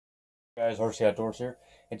Guys, RC Outdoors here,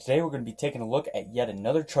 and today we're going to be taking a look at yet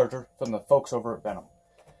another charger from the folks over at Venom.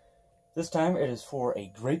 This time it is for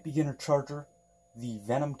a great beginner charger, the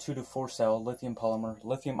Venom 2 to 4 cell lithium polymer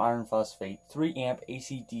lithium iron phosphate 3 amp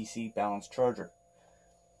AC/DC balanced charger.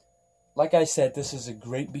 Like I said, this is a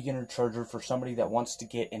great beginner charger for somebody that wants to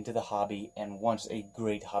get into the hobby and wants a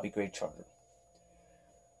great hobby grade charger.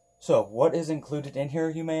 So what is included in here,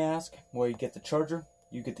 you may ask? Well, you get the charger,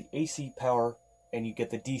 you get the AC power, and you get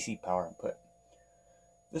the DC power input.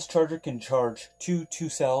 This charger can charge two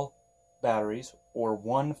 2-cell batteries, or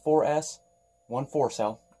one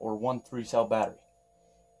 4-cell, or one 3-cell battery.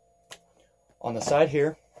 On the side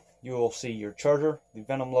here, you will see your charger, the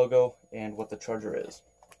Venom logo, and what the charger is.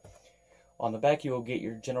 On the back, you will get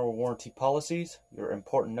your general warranty policies, your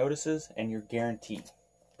important notices, and your guarantee.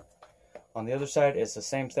 On the other side, it's the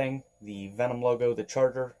same thing, the Venom logo, the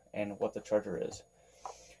charger, and what the charger is.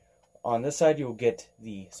 On this side, you will get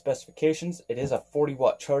the specifications. It is a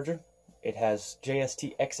 40-watt charger. It has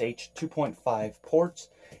JST XH 2.5 ports.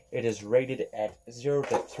 It is rated at 0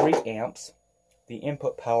 to 3 amps. The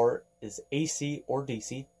input power is AC or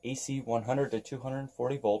DC, AC 100 to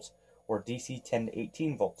 240 volts, or DC 10 to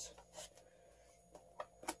 18 volts.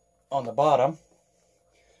 On the bottom,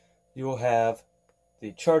 you will have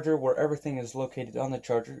the charger, where everything is located on the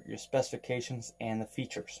charger, your specifications, and the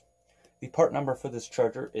features. The part number for this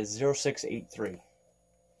charger is 0683.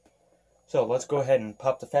 So let's go ahead and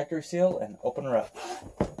pop the factory seal and open her up.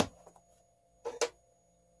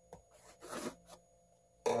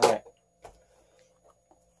 Alright.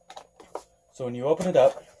 So when you open it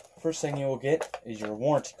up, first thing you will get is your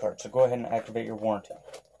warranty card. So go ahead and activate your warranty.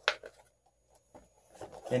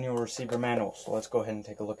 Then you will receive your manual. So let's go ahead and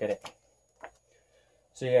take a look at it.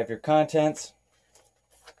 So you have your contents.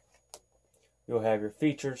 You'll have your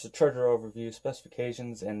features, the charger overview,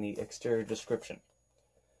 specifications, and the exterior description.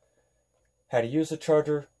 How to use the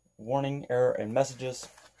charger, warning, error, and messages,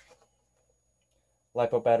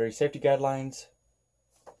 LiPo battery safety guidelines,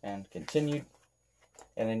 and continued,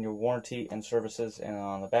 and then your warranty and services. And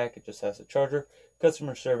on the back, it just has the charger,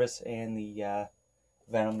 customer service, and the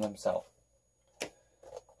Venom themselves.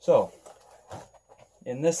 So,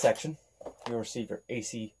 in this section, you'll receive your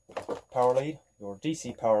AC power lead, your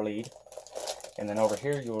DC power lead, and then over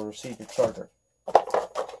here you will receive your charger.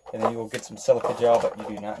 And then you will get some silica gel, but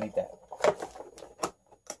you do not need that.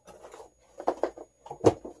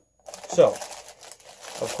 So,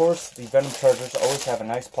 of course, the Venom chargers always have a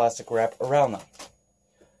nice plastic wrap around them.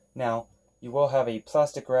 Now, you will have a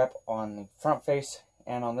plastic wrap on the front face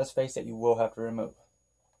and on this face that you will have to remove.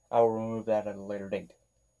 I will remove that at a later date.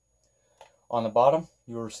 On the bottom,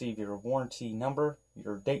 you will receive your warranty number,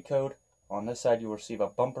 your date code. On this side, you will receive a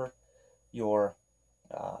bumper, your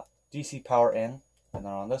DC power in, and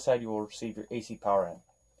then on this side you will receive your AC power in.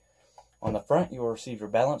 On the front, you will receive your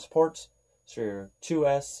balance ports, so your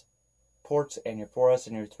 2S ports and your 4S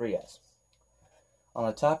and your 3S. On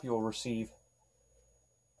the top, you will receive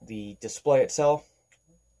the display itself,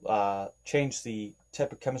 change the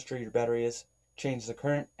type of chemistry your battery is, change the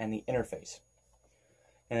current, and the interface.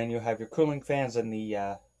 And then you'll have your cooling fans and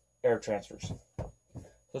the air transfers.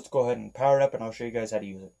 Let's go ahead and power it up, and I'll show you guys how to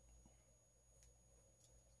use it.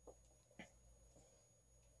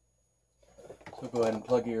 So go ahead and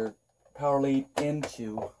plug your power lead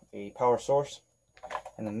into a power source,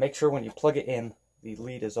 and then make sure when you plug it in, the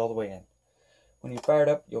lead is all the way in. When you fire it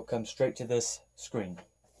up, you'll come straight to this screen.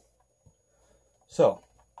 So,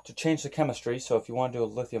 to change the chemistry, so if you want to do a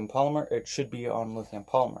lithium polymer, it should be on lithium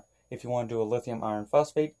polymer. If you want to do a lithium iron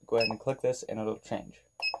phosphate, go ahead and click this and it'll change.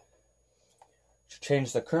 To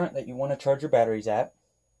change the current that you want to charge your batteries at,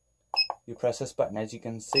 you press this button. As you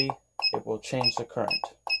can see, it will change the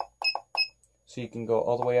current. So you can go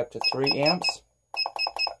all the way up to 3 amps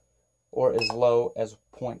or as low as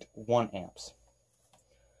 0.1 amps.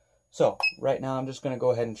 So right now I'm just going to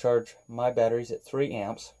go ahead and charge my batteries at 3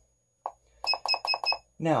 amps.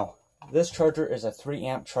 Now this charger is a 3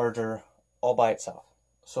 amp charger all by itself.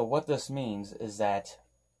 So what this means is that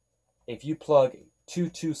if you plug two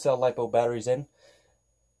 2-cell LiPo batteries in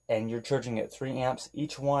and you're charging at 3 amps,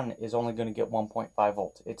 each one is only going to get 1.5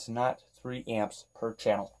 volts. It's not 3 amps per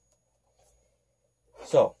channel.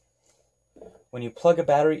 So, when you plug a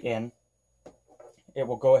battery in, it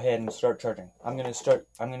will go ahead and start charging. I'm going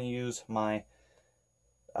to use my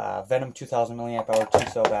Venom 2000 milliamp hour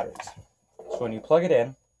 2-cell batteries. So when you plug it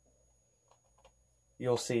in,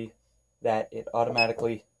 you'll see that it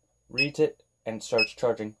automatically reads it and starts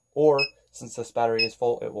charging, or since this battery is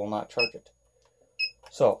full, it will not charge it.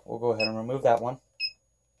 So we'll go ahead and remove that one,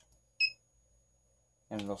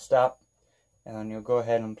 and it'll stop, and then you'll go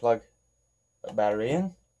ahead and plug the battery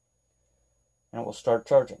in, and it will start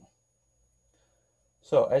charging.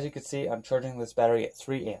 So as you can see, I'm charging this battery at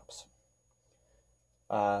 3 amps.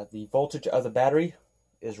 The voltage of the battery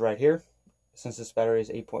is right here. Since this battery is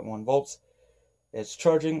 8.1 volts, it's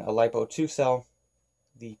charging a LiPo 2 cell.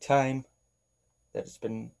 The time that it's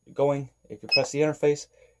been going, if you press the interface,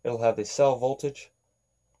 it'll have the cell voltage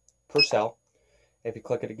per cell. If you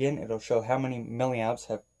click it again, it'll show how many milliamps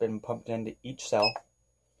have been pumped into each cell,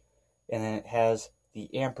 and then it has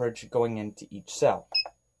the amperage going into each cell.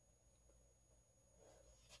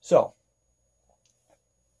 So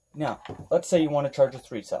now let's say you want to charge a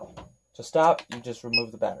 3 cell. To stop, you just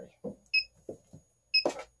remove the battery.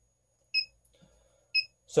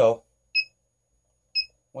 So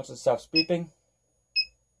once it stops beeping,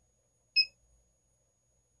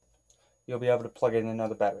 you'll be able to plug in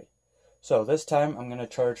another battery. So this time I'm going to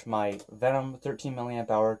charge my Venom 13 milliamp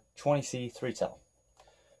hour 20C 3 cell.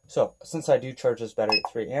 So since I do charge this battery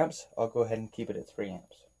at 3 amps, I'll go ahead and keep it at 3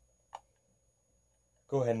 amps.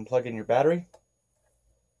 Go ahead and plug in your battery,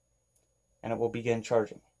 and it will begin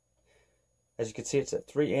charging. As you can see, it's at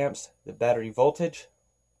 3 amps, the battery voltage,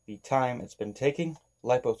 the time it's been taking,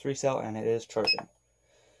 LiPo 3 cell, and it is charging.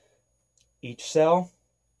 Each cell,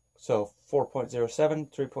 so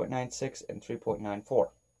 4.07, 3.96, and 3.94.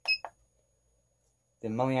 The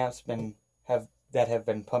milliamps that have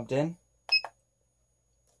been pumped in,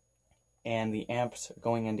 and the amps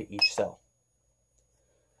going into each cell.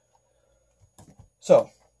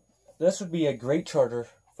 So this would be a great charger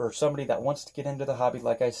for somebody that wants to get into the hobby,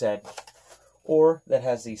 like I said, or that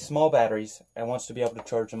has these small batteries and wants to be able to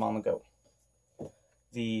charge them on the go.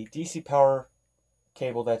 The DC power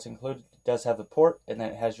cable that's included does have the port, and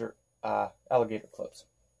then it has your alligator clips.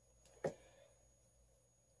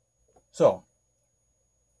 So,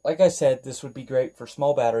 like I said, this would be great for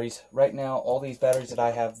small batteries. Right now, all these batteries that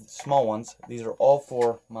I have, small ones, these are all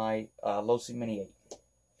for my Losi Mini 8.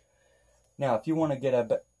 Now, if you want to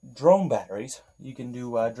get drone batteries, you can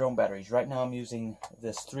do drone batteries. Right now, I'm using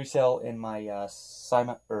this 3 cell in my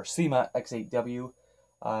SEMA X8W.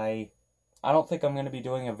 I don't think I'm going to be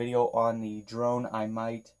doing a video on the drone. I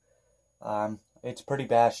might. It's pretty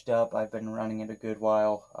bashed up. I've been running it a good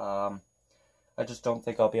while. I just don't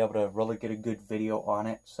think I'll be able to really get a good video on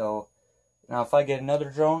it. So now if I get another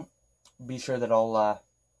drone, be sure that I'll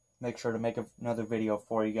make sure to make another video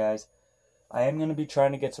for you guys. I am going to be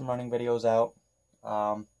trying to get some running videos out.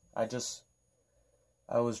 I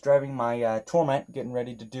was driving my Torment, getting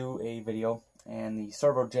ready to do a video, and the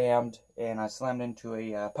servo jammed, and I slammed into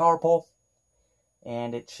a power pole,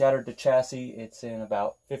 and it shattered the chassis. It's in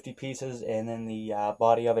about 50 pieces, and then the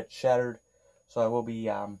body of it shattered. So I will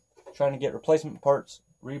be trying to get replacement parts,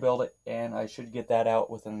 rebuild it, and I should get that out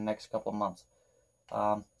within the next couple of months.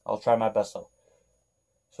 I'll try my best though.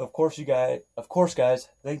 So of course, guys,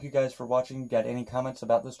 thank you guys for watching. Got any comments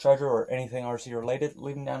about this charger or anything RC related?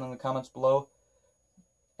 Leave them down in the comments below.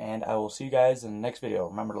 And I will see you guys in the next video.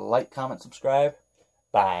 Remember to like, comment, subscribe.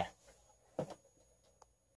 Bye.